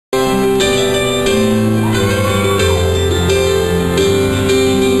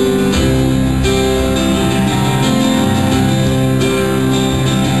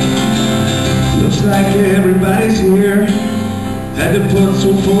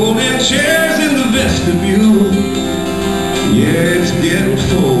folding chairs in the vestibule. Yeah, it's getting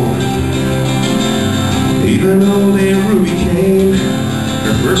full. Even old Aunt Ruby came,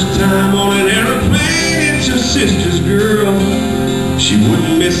 her first time on an airplane. It's her sister's girl, she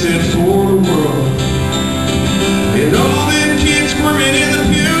wouldn't miss it for the world. And all them kids squirming in the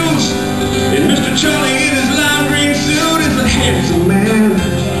pews, and Mr. Charlie in his lime green suit is a handsome man,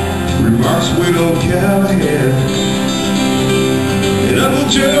 remarks widow Callahan. And Uncle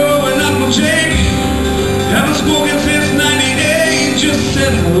Joe and Uncle Jake haven't spoken since '98, just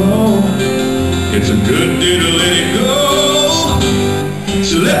said hello. It's a good day to let it go.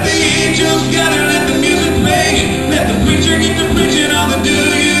 So let the angels gather, let the music play, let the preacher get to preaching on the do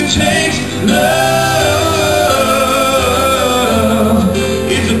you takes. Love,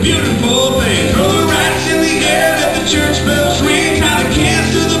 it's a beautiful thing. Throw the rats in the air, let the church bells ring, tie the cans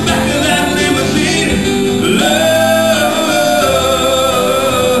to the back of that limousine. Love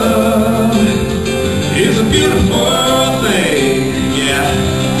is a beautiful thing, yeah.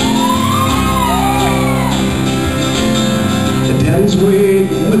 The daddy's waiting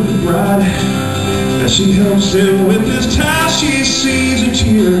with the bride as she helps him with his tie. She sees a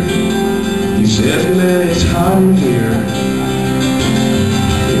tear. He says, man, it's hot in here.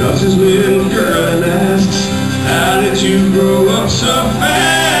 He hugs his little girl and asks, how did you grow up so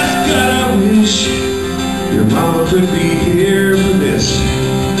fast? God, I wish your mama could be here.